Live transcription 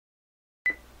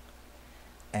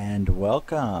and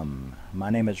welcome. My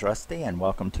name is Rusty and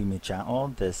welcome to my channel.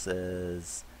 This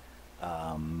is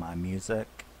my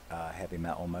music, heavy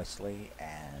metal mostly,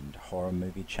 and horror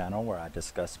movie channel where I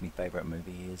discuss my favorite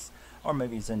movies or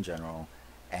movies in general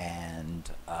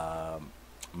and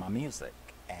my music.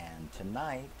 And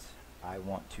tonight I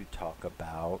want to talk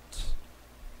about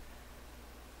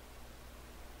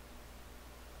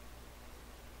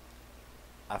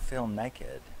I Feel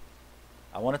Naked.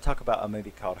 I want to talk about a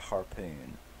movie called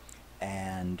Harpoon,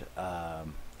 and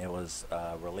it was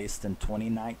released in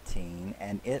 2019,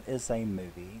 and it is a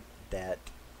movie that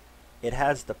it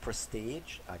has the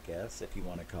prestige, I guess, if you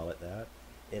want to call it that.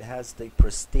 It has the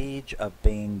prestige of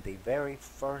being the very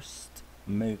first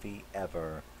movie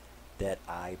ever that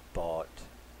I bought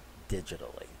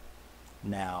digitally.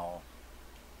 Now,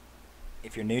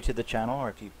 if you're new to the channel or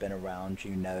if you've been around,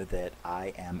 you know that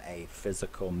I am a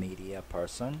physical media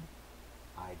person.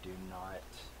 I do not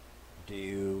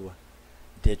do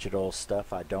digital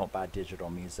stuff. I don't buy digital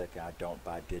music. I don't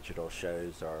buy digital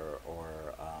shows or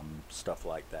stuff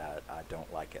like that. I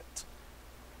don't like it.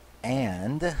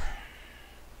 And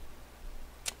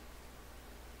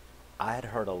I had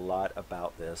heard a lot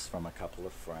about this from a couple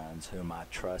of friends whom I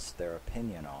trust their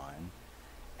opinion on,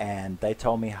 and they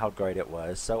told me how great it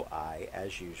was. So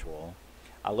as usual,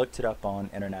 I looked it up on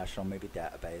International Movie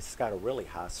Database. It's got a really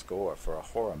high score for a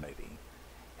horror movie.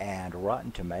 And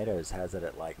Rotten Tomatoes has it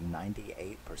at like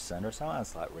 98% or something.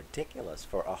 It's like ridiculous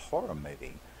for a horror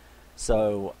movie.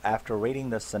 So after reading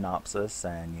the synopsis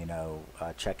and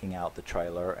checking out the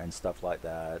trailer and stuff like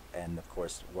that, and of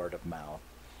course word of mouth,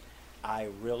 I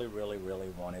really, really, really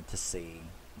wanted to see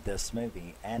this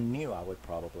movie and knew I would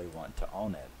probably want to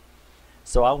own it.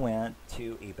 So I went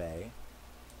to eBay,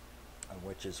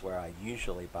 which is where I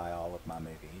usually buy all of my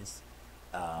movies.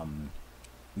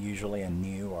 Usually in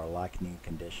new or like new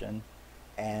condition,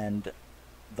 and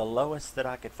the lowest that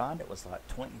I could find it was like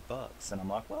 20 bucks, and I'm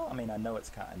like, well, I mean, I know it's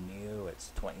kind of new,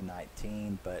 it's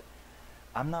 2019, but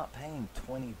I'm not paying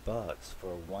 20 bucks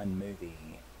for one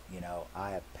movie. I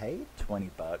have paid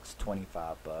 20 bucks,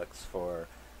 25 bucks for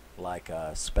like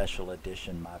a special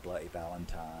edition My Bloody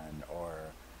Valentine,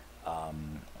 or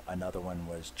another one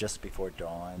was Just Before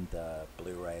Dawn, the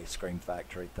Blu-ray Scream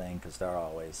Factory thing, because they're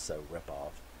always so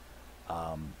rip-off.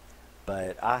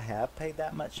 But I have paid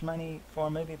that much money for a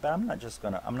movie, but I'm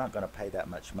not gonna pay that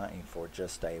much money for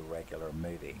just a regular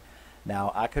movie.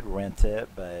 Now I could rent it,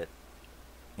 but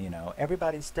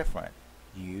everybody's different.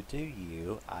 You do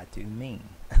you, I do me.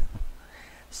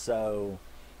 So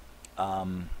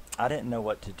I didn't know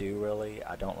what to do really.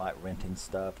 I don't like renting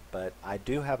stuff, but I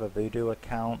do have a Vudu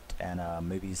account and a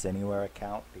Movies Anywhere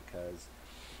account because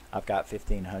I've got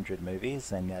 1,500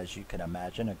 movies, and as you can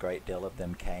imagine, a great deal of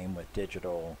them came with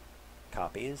digital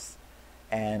copies,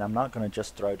 and I'm not going to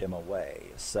just throw them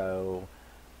away. So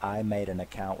I made an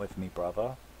account with me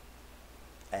brother,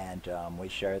 and we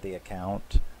share the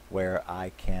account where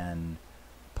I can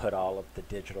put all of the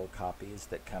digital copies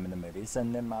that come in the movies,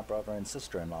 and then my brother and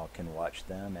sister-in-law can watch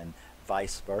them, and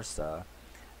vice versa.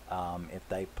 If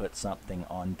they put something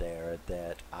on there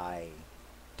that I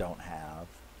don't have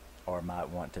or might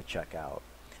want to check out.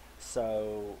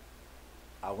 So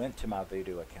I went to my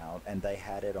Vudu account and they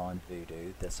had it on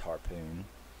Vudu, this Harpoon,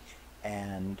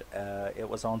 and it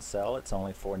was on sale. It's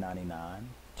only $4.99,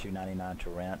 $2.99 to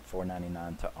rent,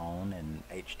 $4.99 to own in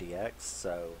HDX.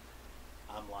 So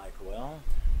I'm like, well,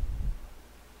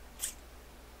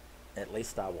 at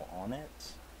least I will own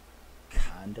it,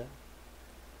 kinda,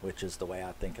 which is the way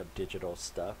I think of digital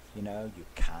stuff. You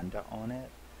kinda own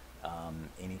it.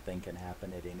 Anything can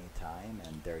happen at any time,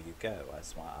 and there you go.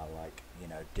 That's why I like,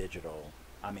 digital.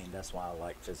 That's why I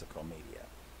like physical media.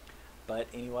 But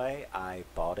anyway, I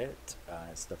bought it.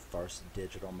 It's the first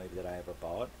digital movie that I ever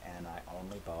bought, and I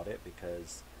only bought it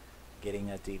because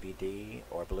getting a DVD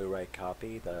or Blu-ray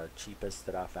copy, the cheapest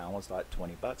that I found was like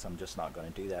 20 bucks. I'm just not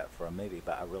going to do that for a movie,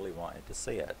 but I really wanted to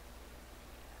see it.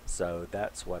 So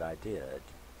that's what I did.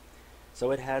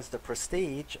 So it has the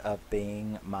prestige of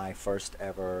being my first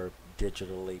ever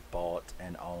digitally bought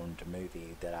and owned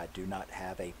movie that I do not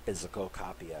have a physical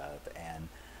copy of, and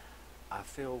I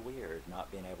feel weird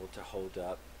not being able to hold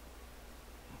up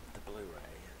the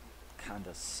Blu-ray. It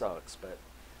kinda sucks, but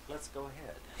let's go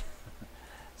ahead.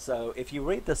 So if you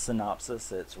read the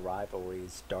synopsis, it's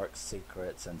rivalries, dark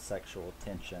secrets, and sexual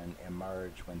tension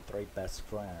emerge when three best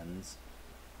friends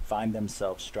find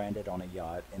themselves stranded on a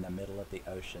yacht in the middle of the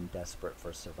ocean, desperate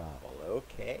for survival.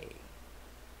 Okay.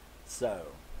 So,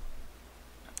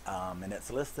 and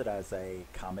it's listed as a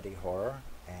comedy horror,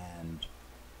 and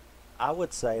I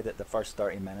would say that the first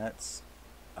 30 minutes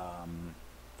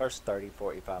first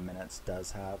 30-45 minutes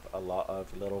does have a lot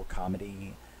of little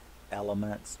comedy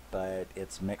elements, but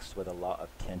it's mixed with a lot of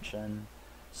tension.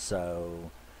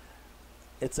 So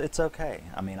it's okay.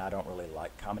 I mean, I don't really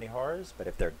like comedy horrors, but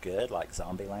if they're good, like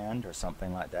Zombieland or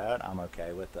something like that, I'm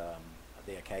okay with the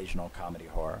occasional comedy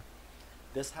horror.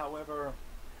 This, however,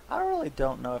 I really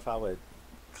don't know if I would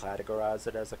categorize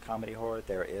it as a comedy horror.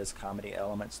 There is comedy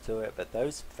elements to it, but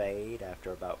those fade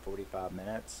after about 45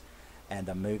 minutes, and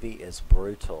the movie is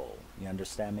brutal. You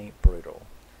understand me? Brutal.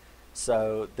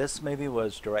 So this movie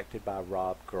was directed by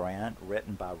Rob Grant,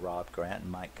 written by Rob Grant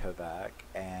and Mike Kovac,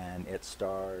 and it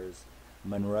stars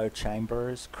Munro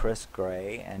Chambers, Chris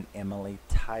Gray, and Emily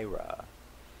Tyra.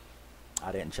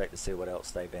 I didn't check to see what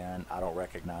else they've been. I don't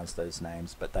recognize those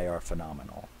names, but they are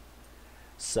phenomenal.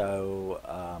 So,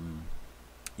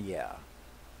 yeah.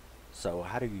 So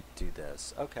how do you do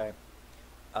this? Okay.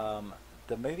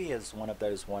 The movie is one of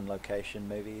those one location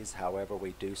movies. However,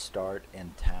 we do start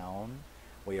in town.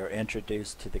 We are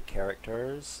introduced to the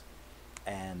characters,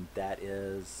 and that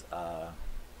is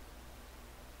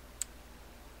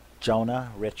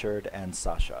Jonah, Richard, and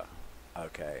Sasha.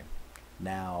 Okay.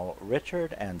 Now,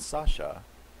 Richard and Sasha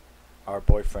are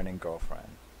boyfriend and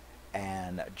girlfriend,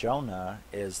 and Jonah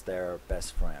is their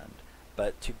best friend.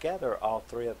 But together, all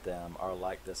three of them are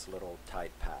like this little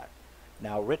tight pack.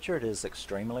 Now, Richard is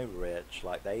extremely rich.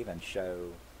 Like, they even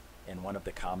show in one of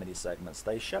the comedy segments,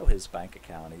 they show his bank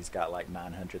account. He's got like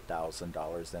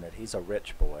 $900,000 in it. He's a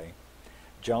rich boy.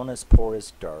 Jonah's poor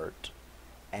as dirt.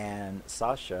 And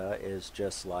Sasha is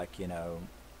just like,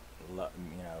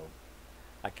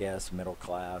 I guess middle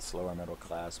class, lower middle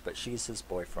class, but she's his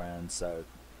boyfriend, so,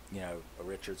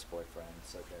 Richard's boyfriend,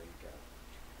 so there you go.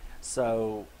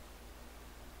 So,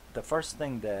 the first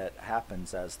thing that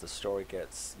happens as the story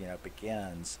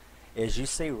begins, is you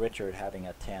see Richard having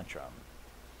a tantrum.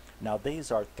 Now, these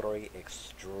are three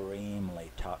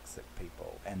extremely toxic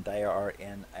people, and they are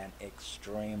in an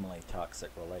extremely toxic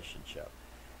relationship.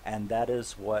 And that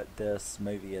is what this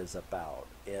movie is about.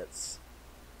 It's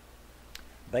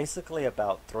basically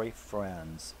about three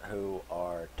friends who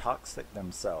are toxic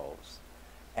themselves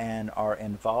and are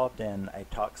involved in a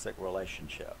toxic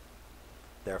relationship.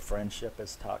 Their friendship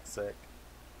is toxic.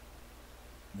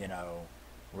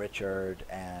 Richard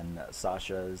and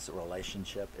Sasha's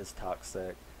relationship is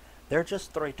toxic. They're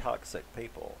just three toxic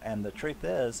people. And the truth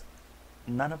is,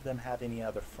 none of them have any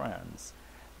other friends.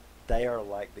 They are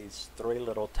like these three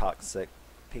little toxic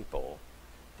people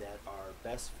that are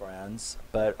best friends,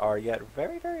 but are yet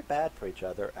very, very bad for each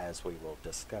other, as we will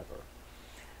discover.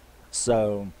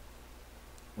 So,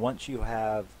 once you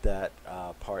have that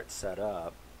part set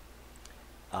up,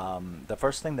 the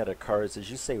first thing that occurs is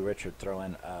you see Richard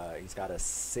he's got a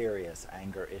serious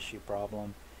anger issue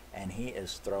problem, and he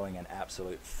is throwing an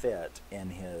absolute fit in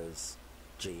his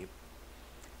Jeep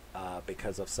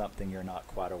because of something you're not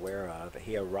quite aware of.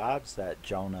 He arrives at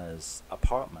Jonah's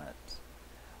apartment,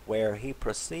 where he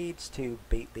proceeds to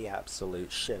beat the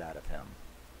absolute shit out of him.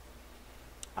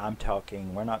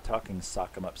 We're not talking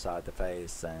sock him upside the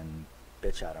face and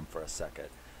bitch at him for a second.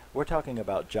 We're talking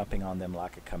about jumping on them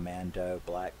like a commando,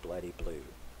 black, bloody blue.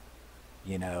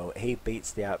 He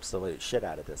beats the absolute shit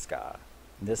out of this guy.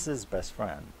 This is his best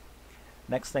friend.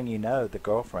 Next thing you know, the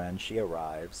girlfriend,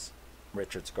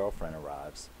 Richard's girlfriend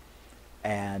arrives,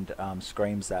 and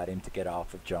screams at him to get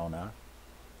off of Jonah,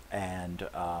 and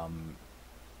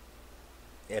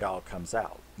it all comes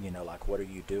out. Like, what are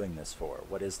you doing this for?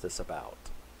 What is this about?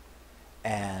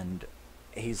 And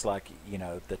he's like,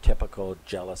 the typical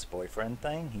jealous boyfriend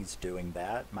thing. He's doing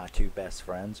that. My two best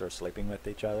friends are sleeping with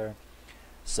each other.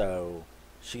 So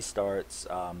she starts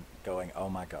going, oh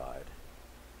my God.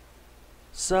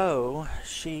 So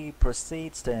she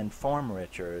proceeds to inform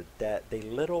Richard that the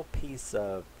little piece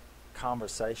of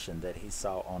conversation that he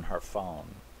saw on her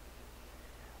phone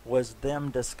was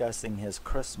them discussing his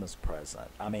Christmas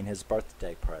present. His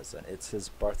birthday present. It's his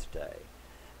birthday.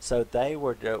 So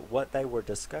what they were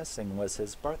discussing was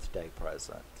his birthday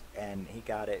present, and he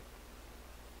got it.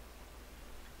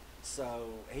 So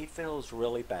he feels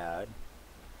really bad,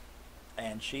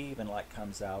 and she even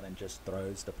comes out and just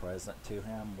throws the present to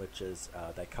him, which is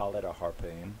they call it a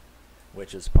harpoon,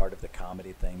 which is part of the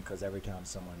comedy thing, because every time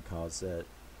someone calls it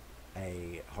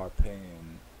a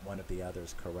harpoon, one of the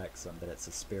others corrects them that it's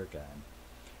a spear gun,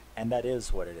 and that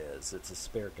is what it is. It's a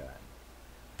spear gun.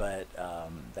 But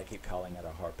they keep calling it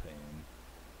a harpoon.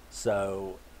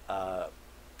 So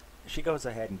she goes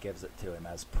ahead and gives it to him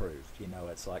as proof.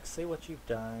 It's like, see what you've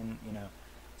done,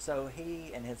 So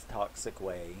he, in his toxic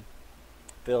way,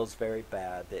 feels very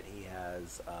bad that he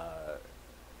has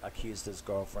accused his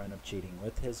girlfriend of cheating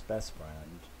with his best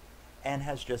friend. and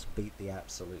has just beat the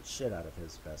absolute shit out of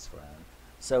his best friend.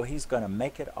 So he's going to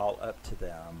make it all up to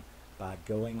them by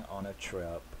going on a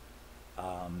trip,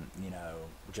 you know,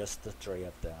 just the three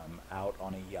of them out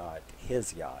on a yacht,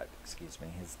 excuse me,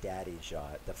 his daddy's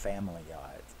yacht, the family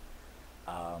yacht.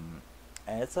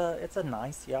 And it's a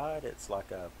nice yacht. It's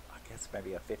like I guess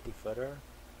maybe a 50-footer.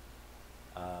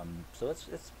 So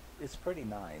it's pretty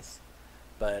nice.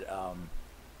 But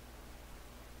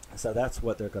so that's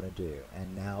what they're going to do.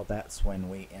 And now that's when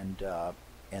we end up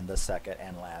in the second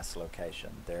and last location.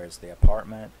 There's the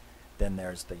apartment, then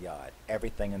there's the yacht.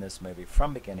 Everything in this movie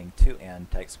from beginning to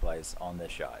end takes place on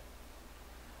this yacht.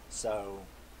 So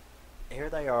here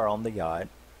they are on the yacht.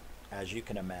 As you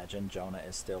can imagine, Jonah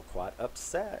is still quite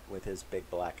upset with his big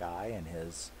black eye and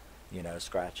his, you know,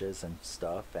 scratches and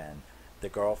stuff. And the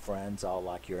girlfriend's all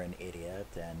like, "You're an idiot."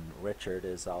 And Richard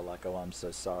is all like, "Oh, I'm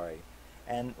so sorry."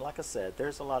 And like I said,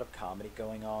 there's a lot of comedy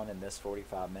going on in this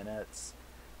 45 minutes.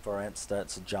 For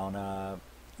instance, Jonah,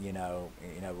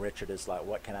 Richard is like,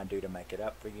 "What can I do to make it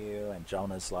up for you?" And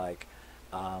Jonah's like,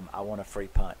 "I want a free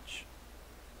punch."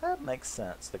 That makes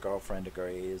sense. The girlfriend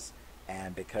agrees.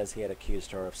 And because he had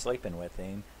accused her of sleeping with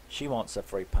him, she wants a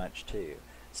free punch too.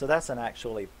 So that's an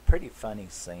actually pretty funny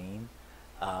scene.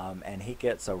 And he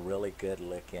gets a really good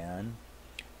lick in.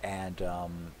 And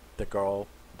the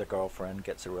girlfriend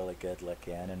gets a really good lick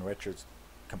in. And Richard's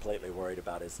completely worried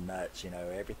about his nuts,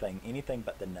 anything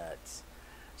but the nuts.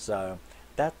 So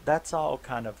that's all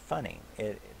kind of funny.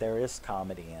 There is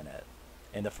comedy in it,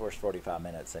 in the first 45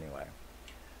 minutes anyway.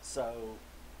 So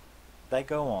they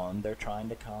go on, they're trying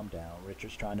to calm down.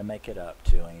 Richard's trying to make it up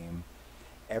to him.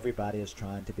 Everybody is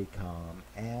trying to be calm.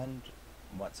 And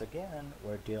once again,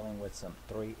 we're dealing with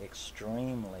three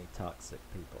extremely toxic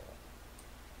people.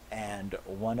 And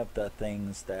one of the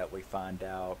things that we find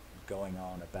out going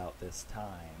on about this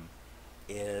time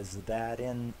is that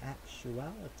in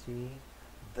actuality,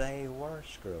 they were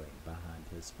screwing behind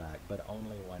his back, but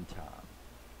only one time.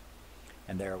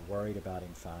 And they're worried about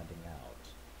him finding out.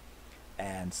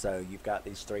 And so you've got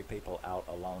these three people out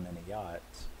alone in a yacht,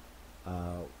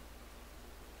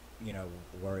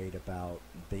 worried about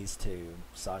these two,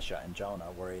 Sasha and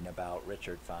Jonah, worrying about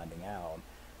Richard finding out.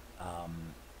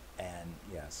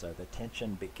 So the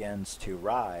tension begins to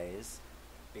rise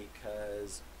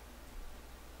because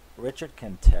Richard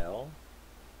can tell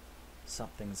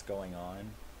something's going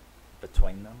on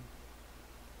between them.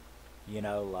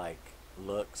 Like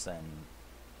looks and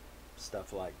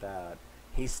stuff like that.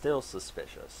 He's still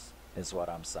suspicious, is what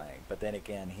I'm saying. But then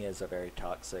again, he has a very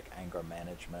toxic anger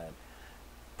management,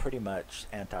 pretty much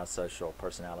antisocial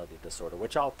personality disorder,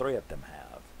 which all three of them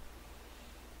have.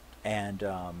 And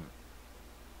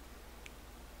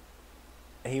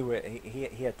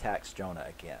he attacks Jonah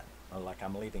again. Like,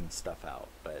 I'm leaving stuff out,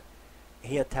 but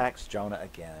he attacks Jonah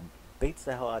again, beats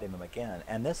the hell out of him again,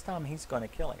 and this time he's going to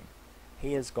kill him.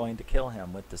 He is going to kill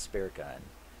him with the spear gun.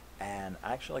 And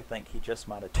I actually think he just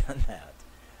might have done that.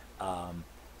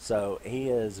 So he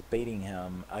is beating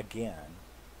him again.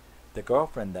 The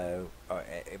girlfriend, though,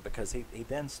 because he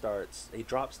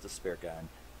drops the spear gun,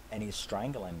 and he's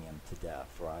strangling him to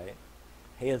death, right?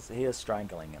 He is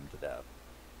strangling him to death.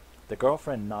 The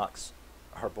girlfriend knocks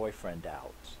her boyfriend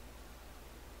out.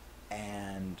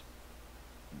 And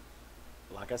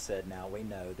like I said, now we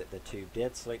know that the two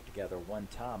did sleep together one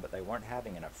time, but they weren't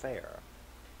having an affair.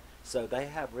 So they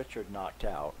have Richard knocked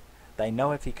out. They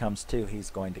know if he comes to, he's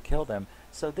going to kill them.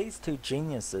 So these two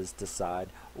geniuses decide,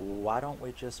 why don't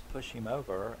we just push him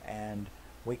over and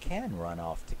we can run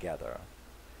off together?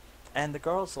 And the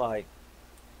girl's like,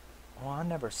 well, I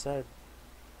never said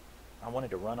I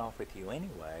wanted to run off with you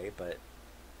anyway, but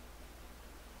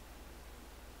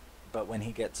when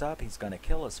he gets up, he's going to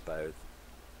kill us both.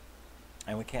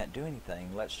 And we can't do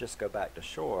anything. Let's just go back to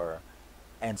shore.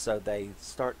 And so they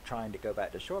start trying to go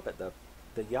back to shore, but the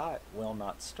yacht will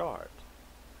not start.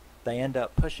 They end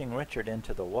up pushing Richard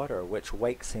into the water, which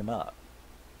wakes him up.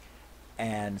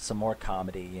 And some more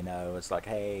comedy, it's like,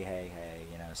 hey,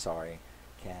 sorry.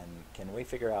 Can we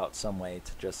figure out some way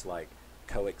to just like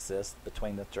coexist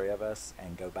between the three of us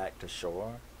and go back to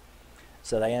shore?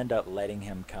 So they end up letting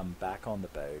him come back on the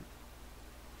boat.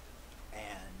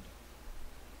 And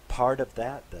part of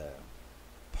that, though,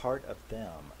 part of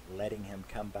them letting him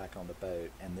come back on the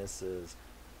boat, and this is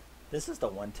the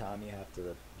one time you have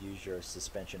to use your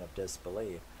suspension of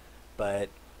disbelief, but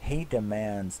he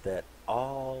demands that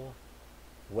all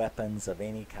weapons of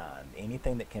any kind,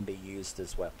 anything that can be used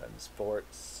as weapons,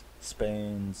 forks,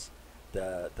 spoons,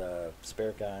 the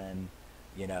spear gun,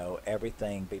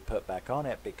 everything be put back on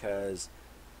it, because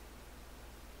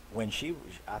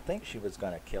I think she was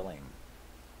going to kill him,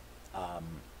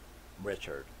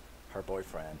 Richard, her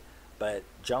boyfriend. But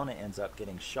Jonah ends up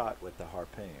getting shot with the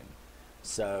harpoon.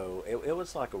 So it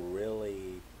was like a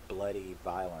really bloody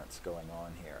violence going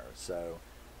on here. So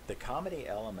the comedy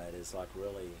element is like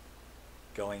really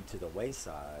going to the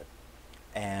wayside.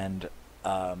 And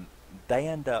they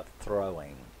end up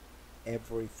throwing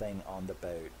everything on the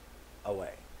boat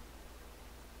away.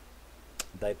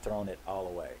 They've thrown it all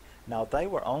away. Now, they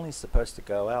were only supposed to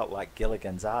go out like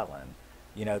Gilligan's Island.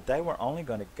 You know, they were only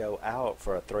going to go out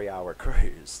for a 3 hour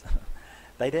cruise.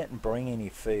 They didn't bring any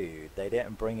food. They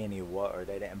didn't bring any water.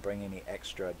 They didn't bring any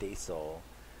extra diesel.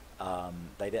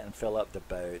 They didn't fill up the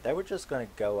boat. They were just going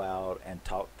to go out and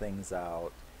talk things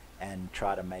out and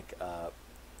try to make up,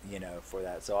 you know, for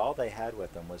that. So all they had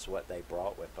with them was what they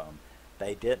brought with them.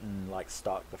 They didn't like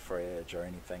stock the fridge or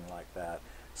anything like that.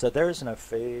 So there's no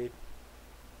food.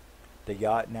 The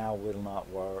yacht now will not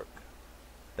work.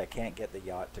 They can't get the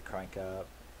yacht to crank up.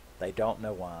 They don't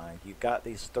know why. You've got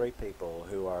these three people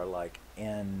who are like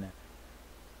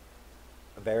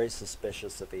very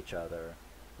suspicious of each other.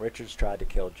 Richard's tried to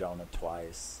kill Jonah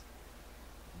twice.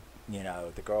 You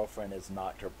know, the girlfriend has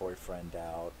knocked her boyfriend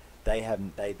out. They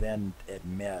then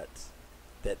admit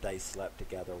that they slept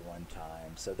together one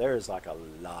time. So there's like a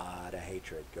lot of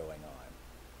hatred going on.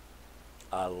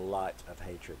 A lot of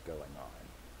hatred going on.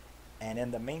 And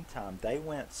in the meantime, they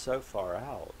went so far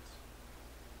out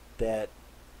that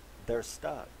they're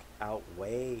stuck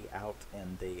way out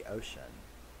in the ocean,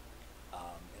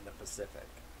 in the Pacific.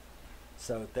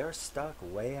 So they're stuck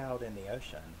way out in the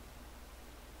ocean,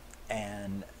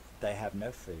 and they have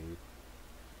no food.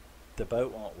 The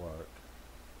boat won't work.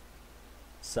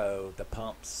 So the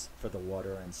pumps for the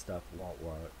water and stuff won't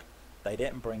work. They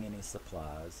didn't bring any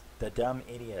supplies. The dumb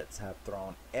idiots have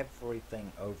thrown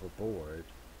everything overboard.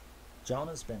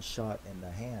 Jonah's been shot in the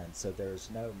hand, so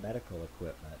there's no medical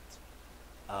equipment,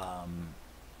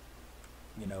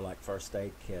 you know, like first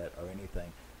aid kit or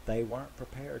anything. They weren't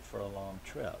prepared for a long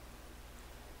trip.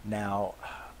 Now,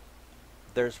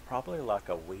 there's probably like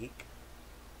a week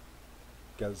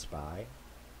goes by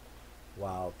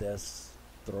while this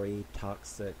three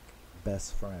toxic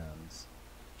best friends,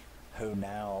 who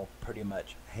now pretty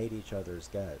much hate each other's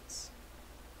guts,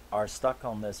 are stuck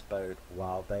on this boat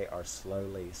while they are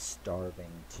slowly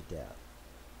starving to death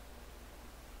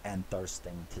and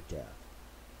thirsting to death.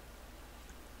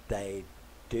 They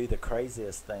do the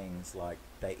craziest things, like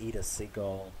they eat a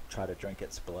seagull, try to drink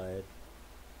its blood,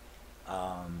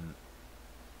 and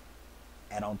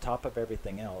on top of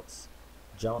everything else,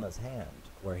 Jonah's hand,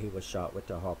 where he was shot with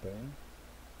the harpoon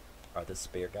or the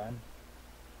spear gun,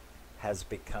 has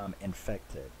become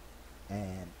infected,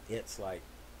 and it's like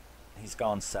he's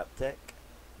gone septic,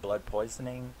 blood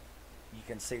poisoning. You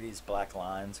can see these black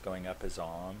lines going up his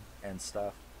arm and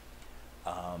stuff.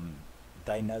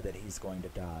 They know that he's going to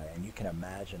die, and you can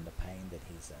imagine the pain that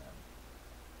he's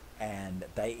in. And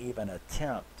they even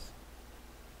attempt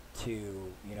to,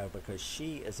 you know, because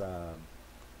she is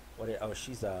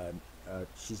she's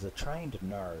a trained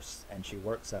nurse, and she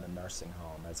works at a nursing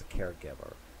home as a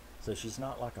caregiver. So she's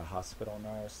not like a hospital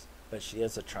nurse, but she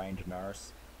is a trained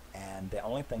nurse. And the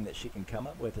only thing that she can come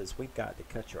up with is, we've got to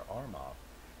cut your arm off.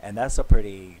 And that's a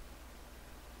pretty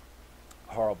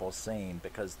horrible scene,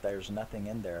 because there's nothing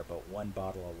in there but one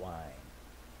bottle of wine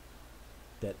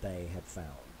that they had found.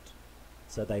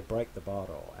 So they break the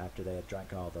bottle after they had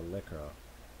drank all the liquor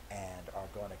and are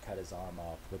going to cut his arm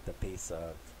off with a piece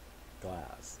of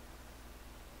glass.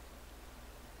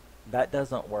 That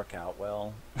doesn't work out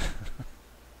well.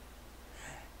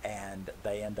 And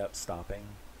they end up stopping,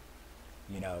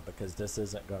 you know, because this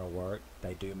isn't going to work.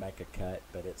 They do make a cut,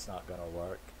 but it's not going to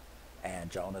work, and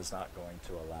Jonah's not going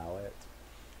to allow it.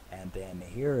 And then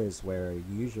here is where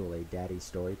usually Daddy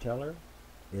Storyteller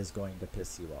is going to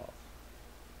piss you off,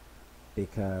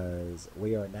 because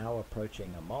we are now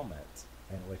approaching a moment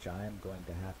in which I am going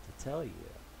to have to tell you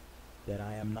that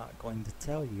I am not going to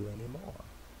tell you anymore.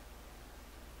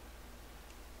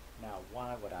 Now,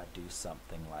 why would I do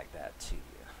something like that to you?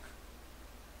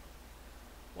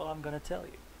 Well, I'm going to tell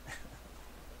you.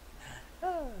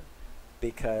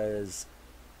 Because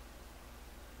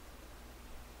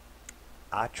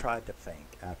I tried to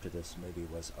think, after this movie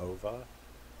was over,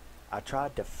 I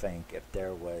tried to think if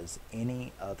there was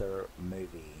any other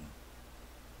movie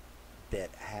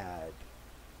that had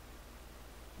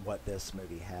what this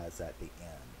movie has at the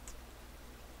end.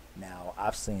 Now,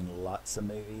 I've seen lots of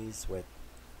movies with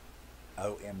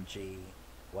OMG,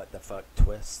 what the fuck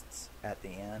twists at the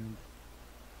end,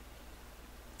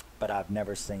 but I've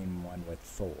never seen one with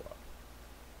 4.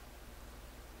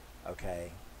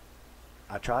 Okay?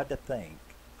 I tried to think.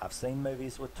 I've seen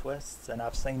movies with twists, and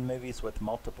I've seen movies with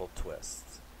multiple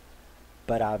twists.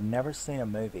 But I've never seen a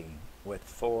movie with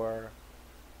four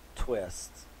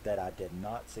twists that I did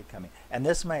not see coming. And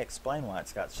this may explain why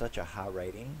it's got such a high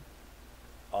rating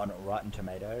on Rotten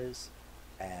Tomatoes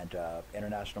and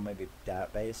International Movie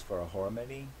Database for a horror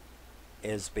movie,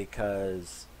 is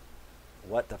because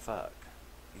what the fuck,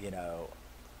 you know,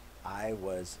 I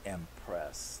was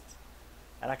impressed,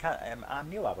 and I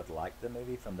knew I would like the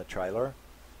movie from the trailer,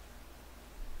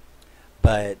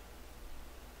 but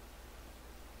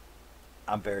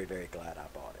I'm very very glad I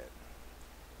bought it.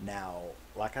 Now,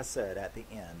 like I said at the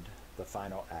end, the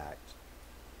final act.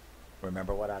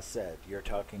 Remember what I said. You're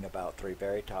talking about three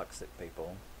very toxic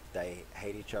people. They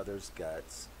hate each other's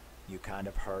guts. You kind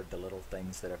of heard the little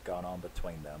things that have gone on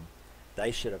between them.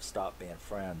 They should have stopped being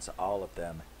friends, all of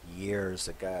them, years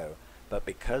ago. But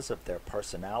because of their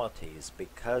personalities,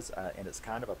 and it's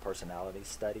kind of a personality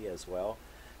study as well,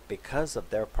 because of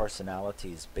their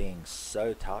personalities being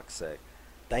so toxic,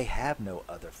 they have no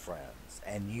other friends.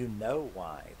 And you know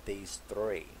why these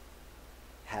three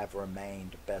have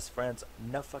remained best friends.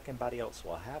 No fucking body else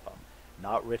will have them.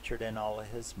 Not Richard and all of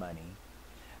his money.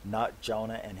 Not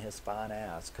Jonah and his fine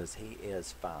ass, because he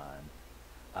is fine.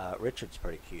 Richard's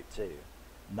pretty cute too.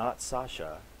 Not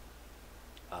Sasha,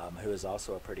 who is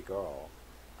also a pretty girl.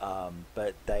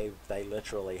 But they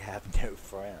literally have no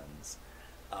friends.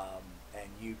 And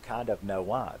you kind of know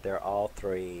why. They're all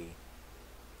three,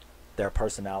 their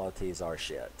personalities are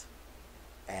shit.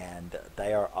 And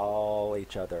they are all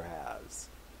each other has.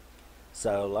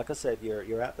 So, like I said,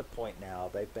 you're at the point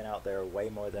now. They've been out there way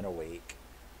more than a week.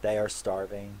 They are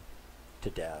starving to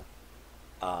death.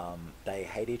 They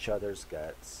hate each other's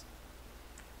guts.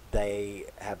 They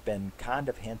have been kind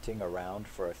of hinting around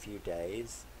for a few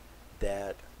days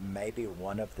that maybe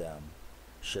one of them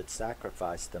should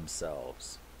sacrifice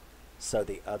themselves so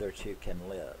the other two can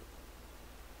live.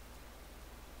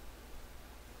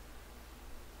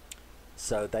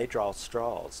 So they draw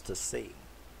straws to see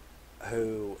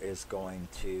who is going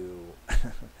to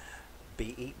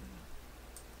be eaten.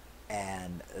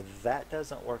 And that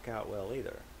doesn't work out well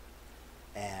either.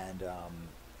 And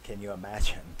can you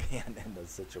imagine being in a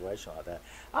situation like that?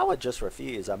 I would just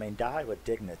refuse. I mean, die with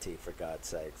dignity, for God's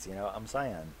sakes. You know what I'm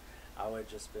saying? I would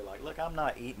just be like, look, I'm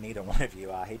not eating either one of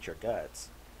you. I hate your guts.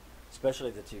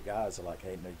 Especially the two guys are like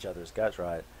hating each other's guts,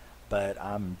 right? But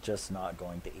I'm just not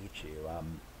going to eat you.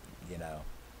 You know,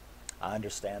 I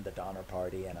understand the Donner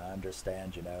Party, and I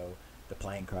understand, you know, the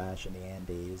plane crash in the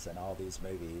Andes and all these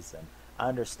movies, and I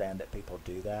understand that people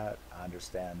do that. I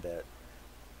understand that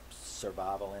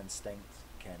survival instinct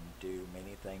can do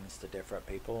many things to different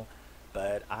people,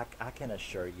 but I can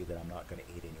assure you that I'm not going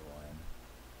to eat anyone.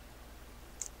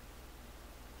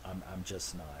 I'm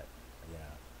just not,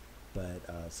 yeah.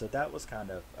 But so that was kind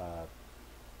of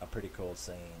a pretty cool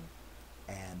scene,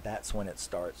 and that's when it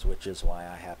starts, which is why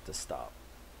I have to stop.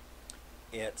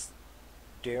 It's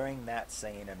during that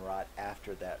scene and right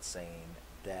after that scene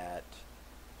that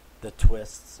the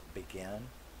twists begin.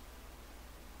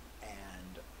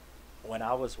 And when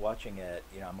I was watching it,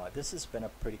 you know, I'm like, this has been a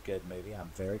pretty good movie.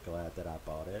 I'm very glad that I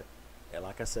bought it. And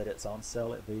like I said, it's on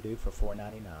sale at Vudu for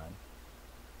 $4.99.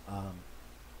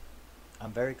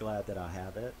 I'm very glad that I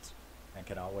have it and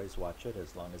can always watch it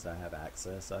as long as I have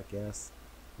access, I guess.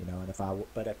 You know, and if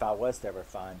I was to ever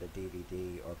find a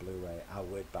DVD or Blu-ray, I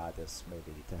would buy this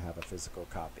movie to have a physical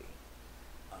copy.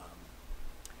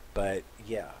 But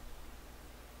yeah,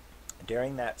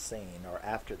 during that scene or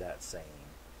after that scene,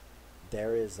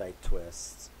 there is a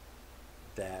twist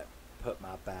that put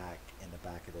my back in the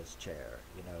back of this chair.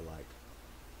 You know, like,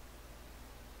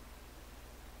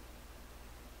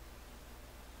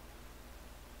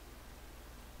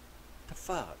 the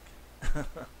fuck.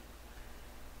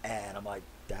 And I'm like,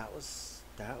 that was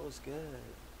good.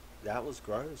 That was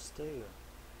gross too,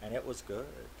 and it was good.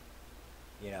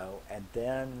 You know, and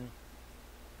then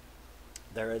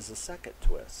there is a second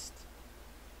twist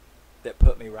that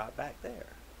put me right back there,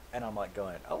 and I'm like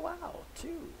going, oh wow,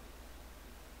 two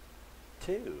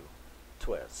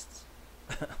twists.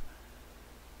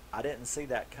 I didn't see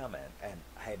that coming. And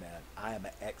hey man, I am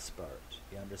an expert.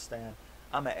 You understand?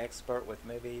 I'm an expert with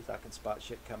movies. I can spot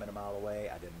shit coming a mile away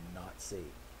I did not see.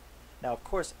 Now, of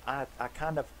course, I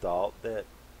kind of thought that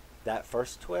that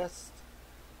first twist,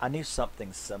 I knew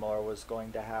something similar was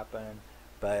going to happen,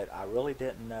 but I really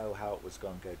didn't know how it was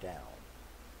going to go down.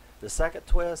 The second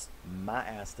twist, my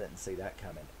ass didn't see that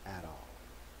coming at all.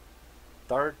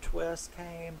 Third twist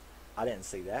came, I didn't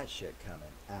see that shit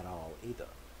coming at all either.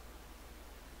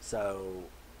 So,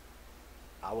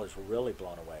 I was really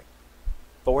blown away.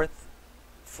 Fourth,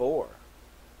 four.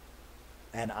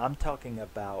 And I'm talking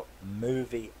about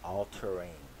movie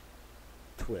altering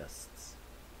twists.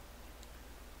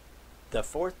 The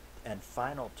fourth and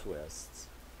final twists,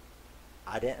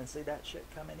 I didn't see that shit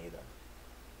coming either.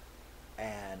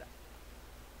 And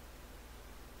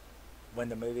when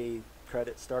the movie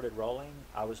credits started rolling,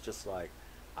 I was just like,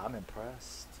 I'm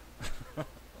impressed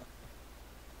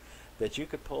that you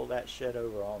could pull that shit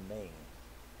over on me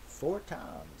 4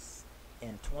 times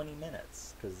in 20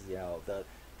 minutes. Because, you know,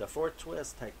 the fourth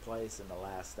twist take place in the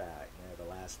last act, you know, the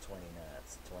last 20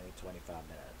 minutes, 20, 25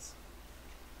 minutes.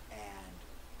 And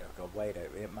I'll go, wait,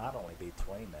 it might only be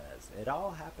 20 minutes. It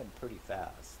all happened pretty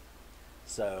fast.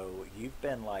 So you've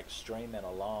been like streaming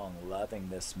along, loving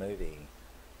this movie,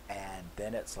 and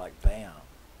then it's like bam,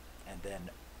 and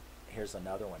then here's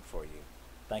another one for you.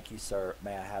 Thank you, sir.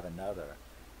 May I have another?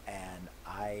 And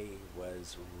I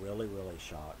was really, really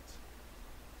shocked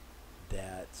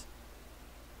that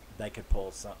they could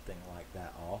pull something like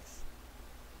that off,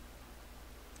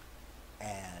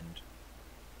 and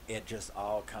it just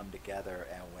all come together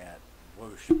and went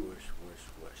whoosh, whoosh, whoosh,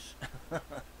 whoosh.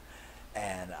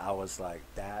 And I was like,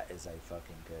 that is a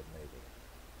fucking good movie.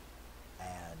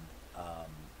 And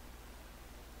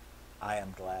I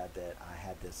am glad that I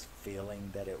had this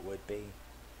feeling that it would be.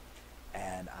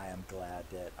 And I am glad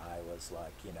that I was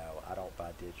like, you know, I don't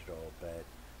buy digital, but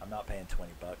I'm not paying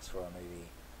 $20 for a movie,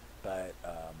 but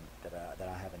that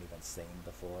I haven't even seen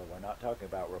before. We're not talking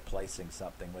about replacing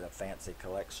something with a fancy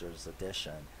collector's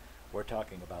edition. We're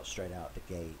talking about straight out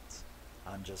the gate.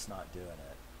 I'm just not doing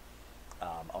it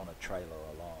on a trailer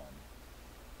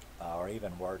alone, or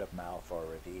even word of mouth or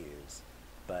reviews.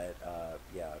 But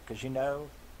yeah, because you know,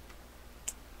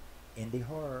 indie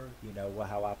horror, you know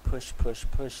how I push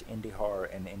indie horror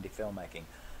and indie filmmaking.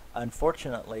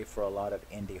 Unfortunately, for a lot of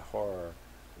indie horror,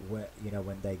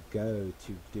 when they go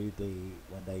to do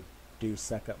when they do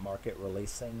second market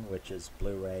releasing, which is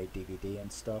Blu-ray, DVD,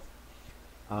 and stuff,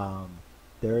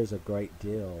 there is a great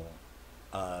deal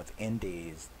of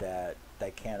indies that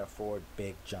they can't afford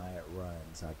big giant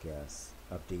runs, I guess,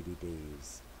 of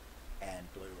DVDs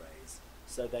and Blu-rays.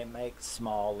 So they make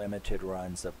small limited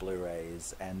runs of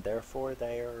Blu-rays, and therefore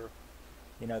they're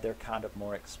kind of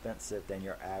more expensive than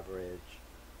your average,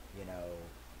 you know,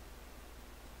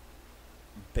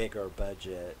 bigger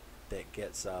budget that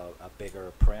gets a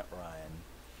bigger print run.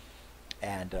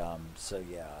 And so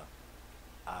yeah,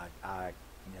 I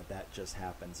that just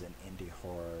happens in indie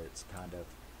horror. It's kind of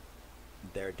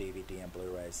their DVD and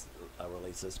Blu-rays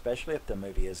releases, especially if the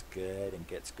movie is good and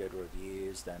gets good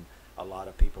reviews, then a lot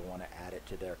of people want to add it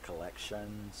to their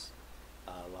collections,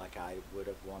 like I would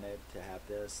have wanted to have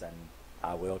this, and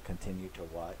I will continue to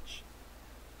watch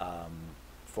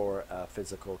for a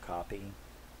physical copy.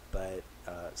 But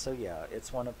so yeah,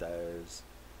 it's one of those,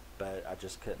 but I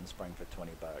just couldn't spring for $20.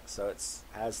 So it's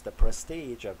has the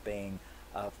prestige of being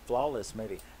a flawless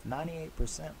movie.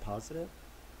 98% positive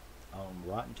on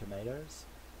Rotten Tomatoes.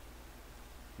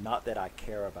 Not that I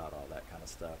care about all that kind of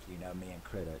stuff. You know me and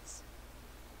critics.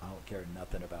 I don't care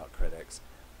nothing about critics.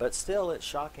 But still, it's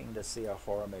shocking to see a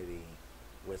horror movie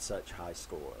with such high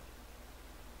score.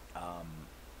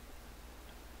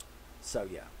 So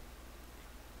yeah.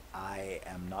 I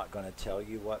am not going to tell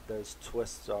you what those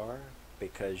twists are,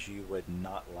 because you would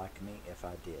not like me if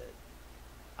I did.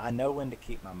 I know when to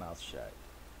keep my mouth shut.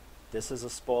 This is a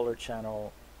spoiler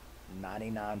channel.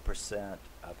 99%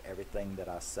 of everything that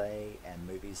I say and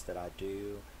movies that I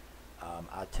do,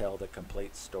 I tell the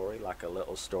complete story like a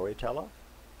little storyteller.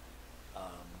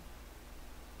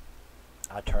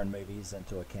 I turn movies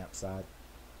into a campsite,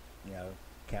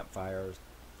 campfires,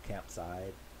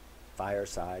 campsite,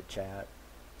 fireside chat,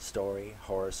 story,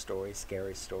 horror story,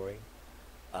 scary story,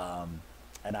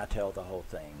 and I tell the whole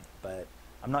thing. But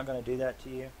I'm not going to do that to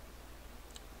you,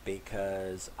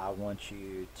 because I want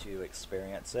you to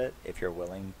experience it. If you're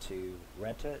willing to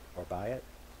rent it or buy it,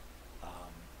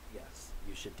 yes,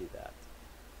 you should do that.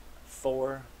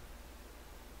 4,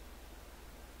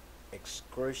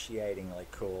 excruciatingly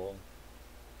cool,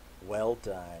 well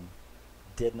done,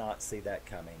 did not see that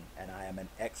coming, and I am an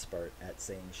expert at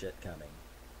seeing shit coming.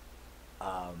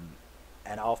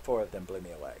 And all 4 of them blew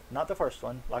me away. Not the first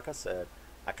one, like I said.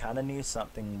 I kind of knew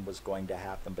something was going to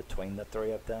happen between the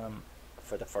 3 of them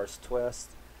for the first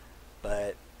twist,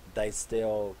 but they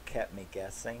still kept me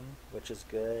guessing, which is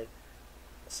good.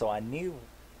 So I knew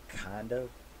kind of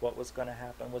what was going to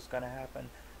happen,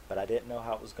 but I didn't know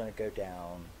how it was going to go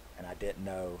down, and I didn't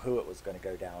know who it was going to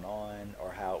go down on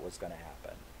or how it was going to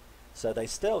happen. So they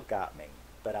still got me,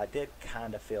 but I did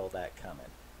kind of feel that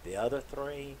coming. The other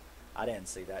 3, I didn't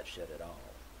see that shit at all.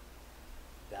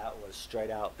 That was straight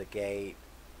out the gate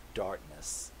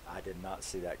darkness. I did not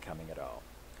see that coming at all.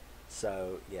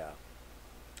 So yeah,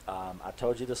 I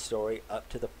told you the story up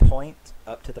to the point,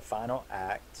 up to the final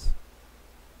act.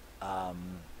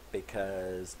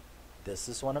 because this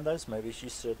is one of those movies you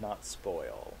should not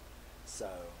spoil. So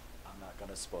I'm not going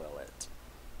to spoil it.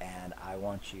 And I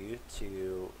want you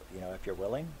to, if you're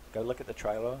willing, go look at the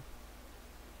trailer,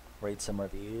 read some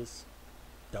reviews.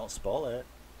 Don't spoil it.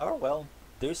 Or, well,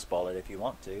 do spoil it if you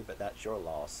want to, but that's your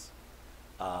loss.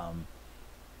 Um,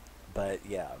 but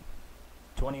yeah,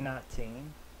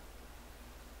 2019.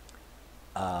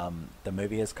 The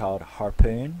movie is called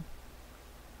Harpoon,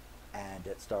 and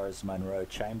it stars Munro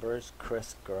Chambers,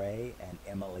 Chris Gray, and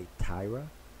Emily Tyra.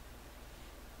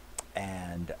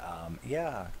 And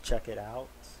yeah, check it out.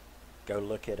 Go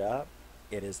look it up.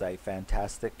 It is a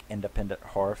fantastic independent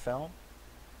horror film,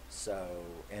 so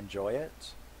enjoy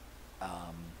it.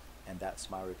 And that's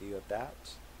my review of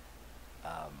that.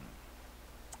 Um,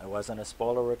 it wasn't a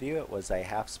spoiler review, it was a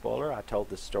half spoiler. I told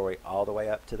the story all the way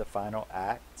up to the final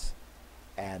act,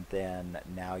 and then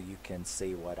now you can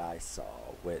see what I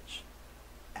saw, which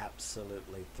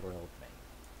absolutely thrilled me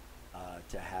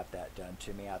to have that done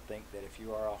to me. I think that if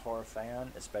you are a horror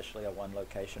fan, especially a one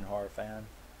location horror fan,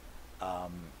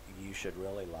 you should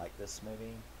really like this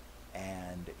movie,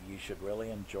 and you should really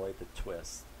enjoy the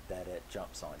twist that it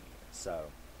jumps on you. So,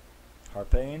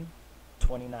 Harpoon,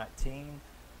 2019.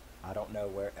 I don't know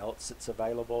where else it's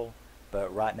available,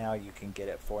 but right now you can get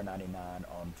it $4.99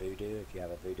 on Vudu if you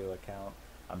have a Vudu account.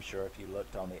 I'm sure if you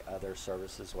looked on the other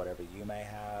services, whatever you may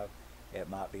have, it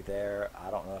might be there.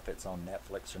 I don't know if it's on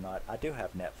Netflix or not. I do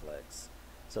have Netflix,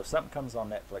 so if something comes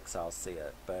on Netflix, I'll see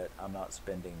it, but I'm not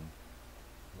spending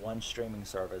one streaming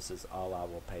service is all I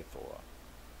will pay for,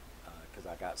 because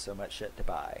I got so much shit to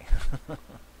buy.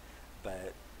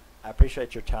 But I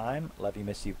appreciate your time. Love you,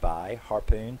 miss you. Bye.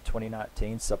 Harpoon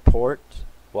 2019. Support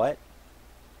what?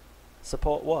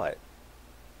 Support what?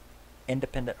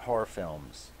 Independent horror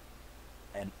films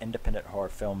and independent horror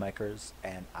filmmakers.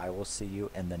 And I will see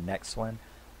you in the next one,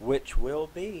 which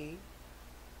will be,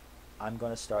 I'm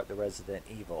going to start the Resident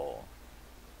Evil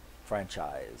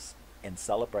franchise in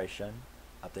celebration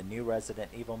of the new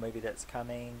Resident Evil movie that's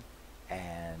coming,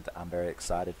 and I'm very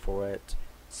excited for it.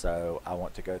 So I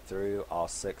want to go through all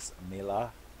 6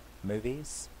 Mila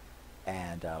movies,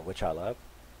 and which I love,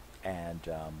 and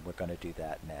we're going to do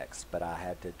that next. But I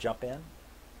had to jump in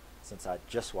since I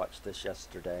just watched this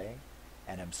yesterday,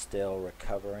 and I'm still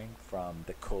recovering from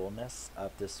the coolness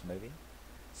of this movie.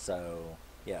 So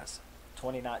yes,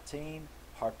 2019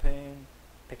 Harpoon,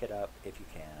 pick it up if you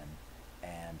can.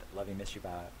 And love you, miss you,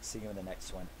 bye. See you in the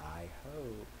next one. I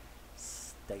hope.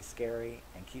 Stay scary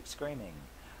and keep screaming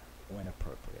when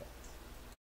appropriate.